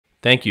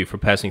Thank you for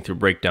passing through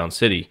Breakdown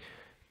City.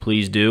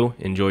 Please do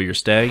enjoy your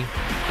stay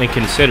and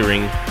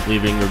considering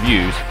leaving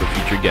reviews for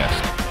future guests.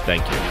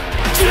 Thank you.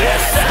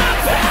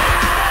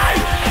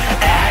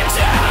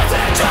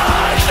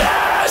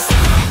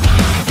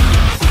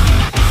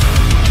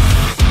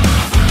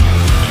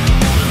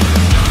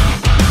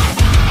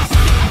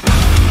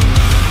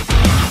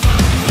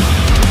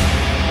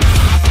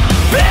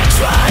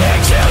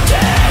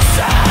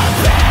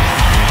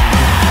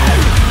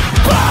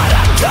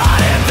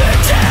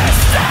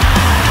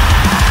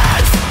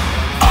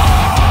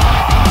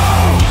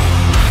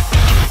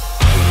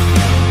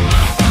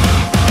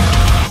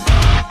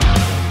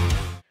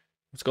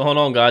 What's going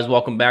on, guys?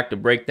 Welcome back to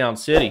Breakdown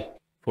City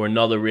for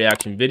another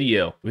reaction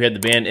video. We had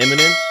the band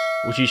Imminence,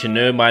 which you should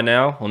know by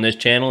now on this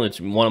channel. It's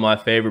one of my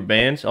favorite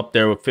bands, up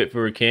there with Fit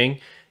for a King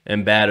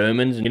and Bad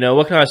Omens. You know,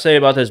 what can I say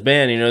about this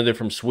band? You know, they're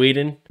from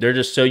Sweden. They're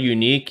just so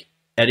unique.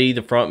 Eddie,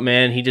 the front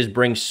man, he just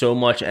brings so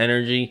much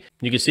energy.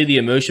 You can see the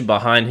emotion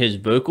behind his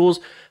vocals.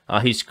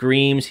 He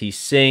screams, he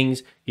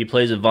sings, he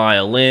plays a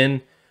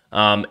violin.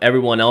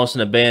 Everyone else in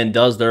the band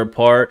does their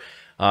part.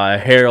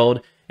 Harold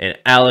and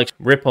Alex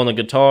rip on the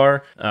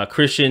guitar.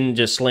 Christian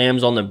just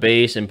slams on the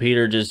bass, and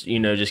Peter just,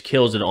 just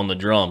kills it on the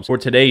drums. For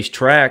today's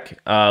track,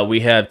 we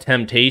have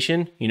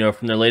Temptation,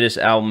 from their latest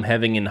album,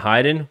 Heaven and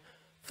Hiding.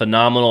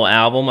 Phenomenal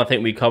album. I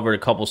think we covered a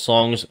couple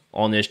songs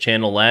on this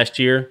channel last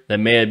year that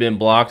may have been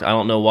blocked. I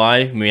don't know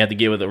why. We have to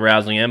get with the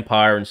Rousing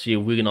Empire and see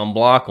if we can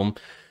unblock them.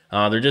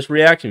 They're just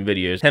reaction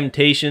videos.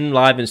 Temptation,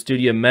 live in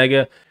Studio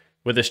Mega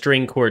with a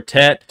String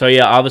Quartet. So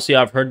yeah, obviously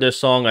I've heard this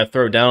song. I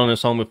throw down on this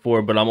song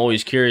before, but I'm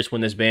always curious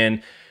when this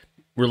band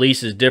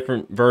releases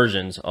different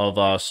versions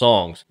of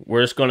songs.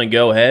 We're just going to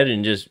go ahead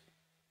and just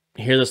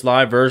hear this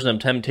live version of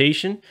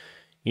Temptation,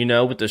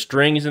 with the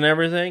strings and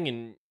everything.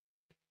 And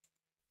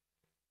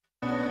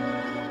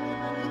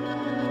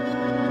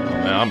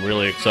I'm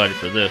really excited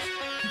for this.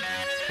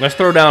 Let's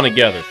throw down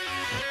together.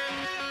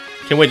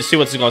 Can't wait to see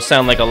what this is going to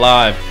sound like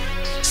alive.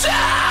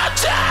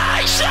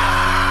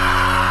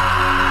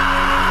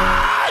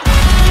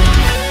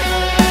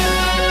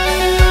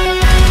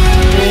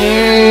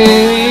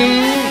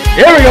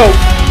 Here we go.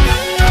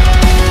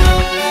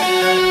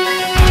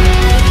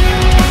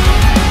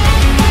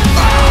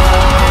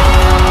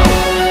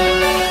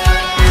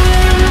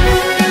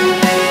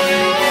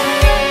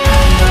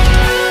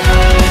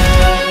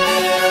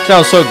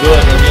 Sounds so good,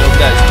 and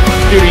that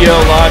studio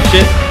live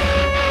shit.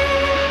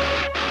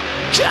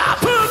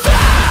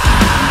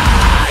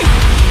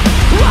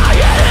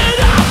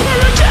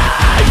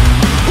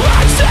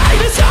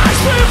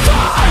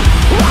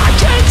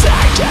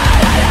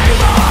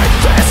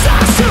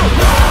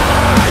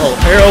 Oh,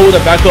 Harold with the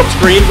backup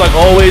screams like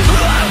always.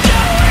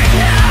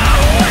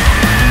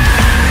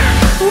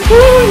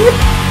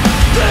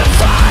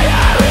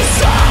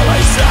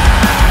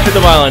 Hit the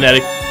violin,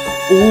 Eddie.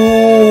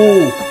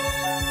 Ooh.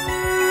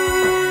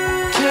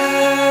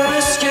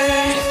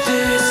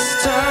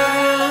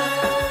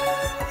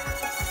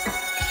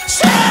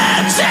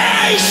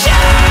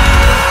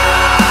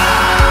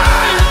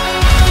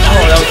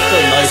 Oh, that was so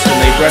nice when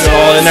they brought it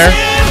all in there.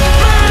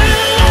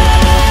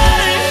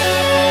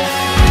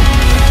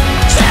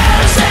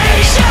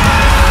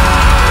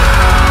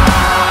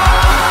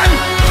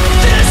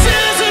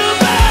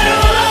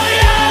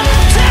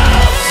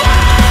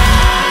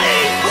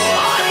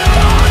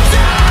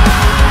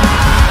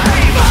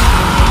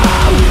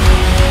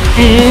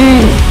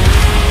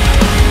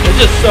 It's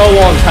just so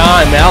on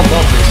time, man. I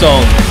love this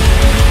song.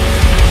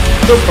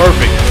 So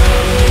perfect.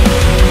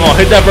 Come on,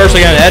 hit that verse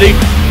again, Eddie.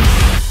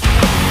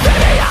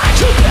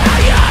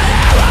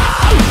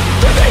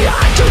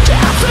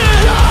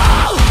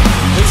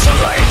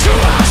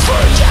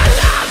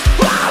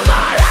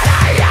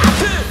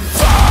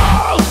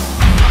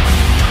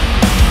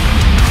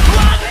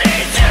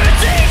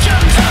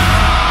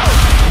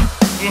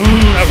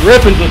 That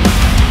ripping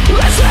just...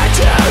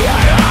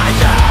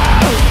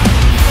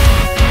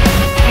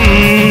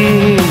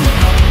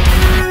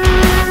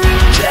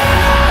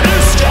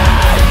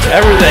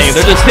 Everything,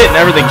 they're just hitting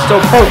everything so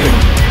perfect.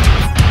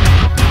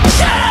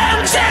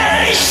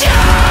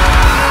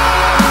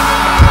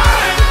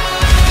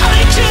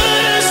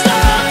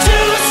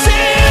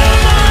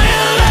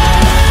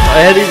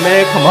 Eddie,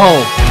 man, come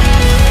on.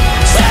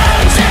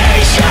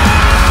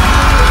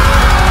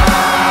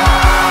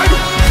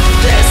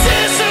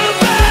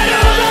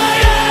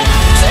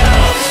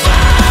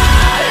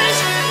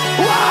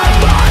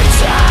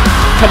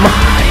 Come on.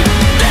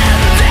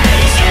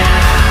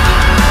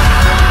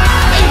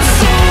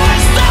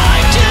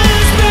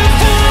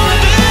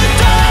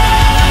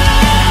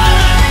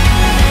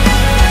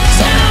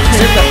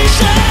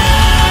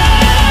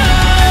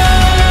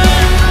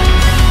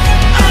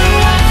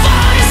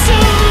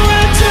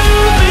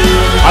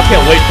 I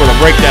can't wait for the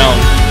breakdown.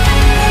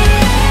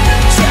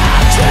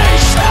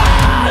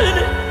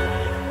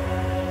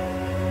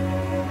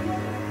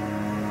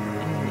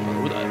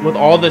 With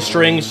all the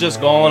strings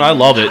just going, I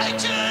love it.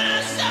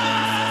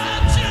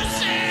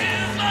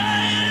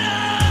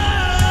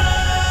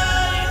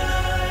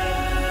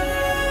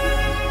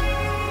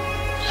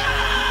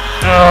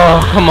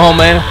 Oh, come on,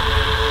 man.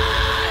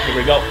 Here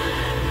we go.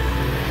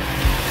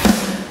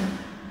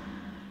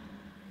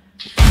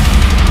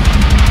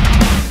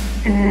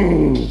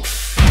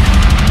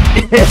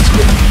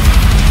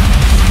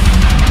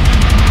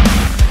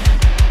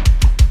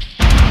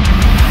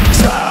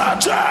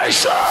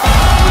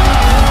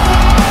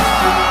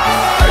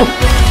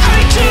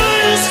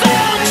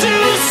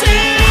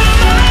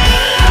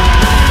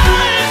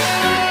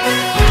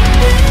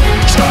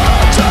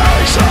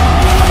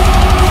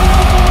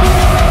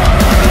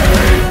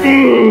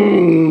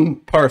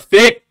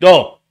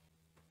 Perfecto.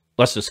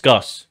 Let's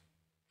discuss.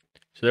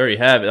 So there you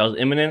have it. That was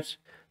Imminence,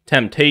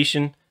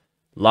 Temptation,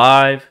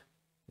 live,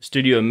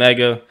 Studio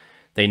Omega.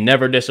 They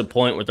never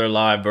disappoint with their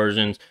live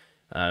versions.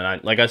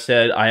 Like I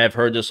said, I have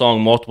heard this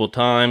song multiple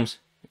times.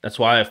 That's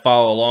why I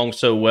follow along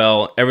so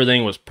well.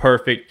 Everything was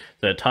perfect.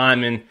 The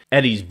timing,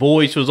 Eddie's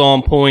voice was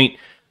on point.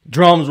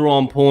 Drums were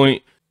on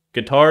point.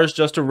 Guitars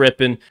just a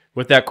ripping.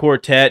 With that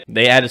quartet,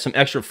 they added some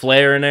extra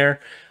flair in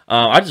there.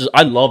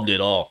 I loved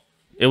it all.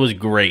 It was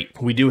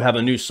great. We do have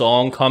a new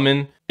song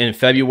coming in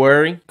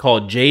February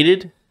called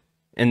Jaded.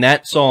 And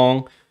that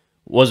song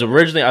was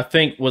originally, I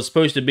think, was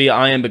supposed to be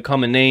I Am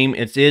Become a Name.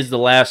 It is the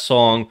last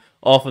song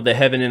off of the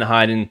Heaven and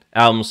Hiding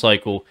album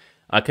cycle.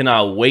 I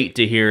cannot wait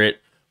to hear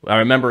it. I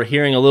remember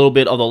hearing a little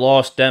bit of the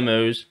Lost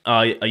demos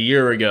a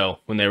year ago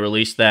when they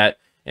released that,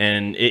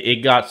 and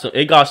it got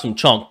some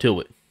chunk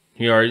to it.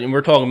 Here, and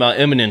we're talking about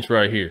Imminence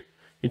right here.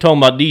 You're talking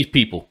about these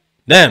people,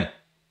 them.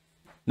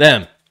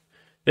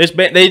 This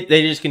band, they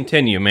just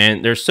continue,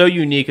 man. They're so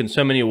unique in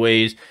so many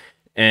ways,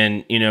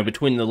 and you know,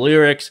 between the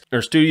lyrics,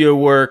 their studio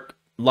work,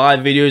 live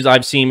videos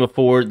I've seen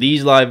before,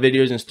 these live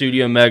videos in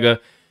Studio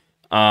Omega,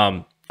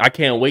 I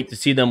can't wait to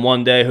see them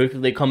one day.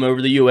 Hopefully they come over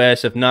to the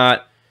U.S. If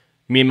not,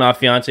 me and my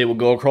fiance will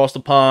go across the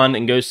pond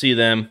and go see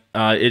them.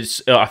 I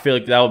feel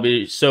like that will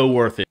be so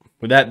worth it.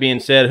 With that being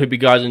said, I hope you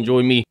guys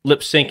enjoy me lip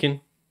syncing,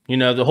 you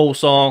know, the whole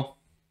song,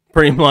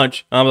 pretty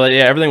much. Like,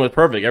 yeah, everything was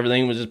perfect.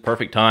 Everything was just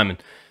perfect timing.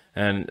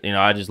 And, you know,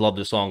 I just love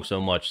this song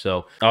so much.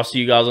 So I'll see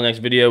you guys on the next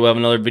video. We'll have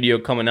another video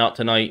coming out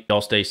tonight.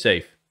 Y'all stay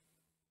safe.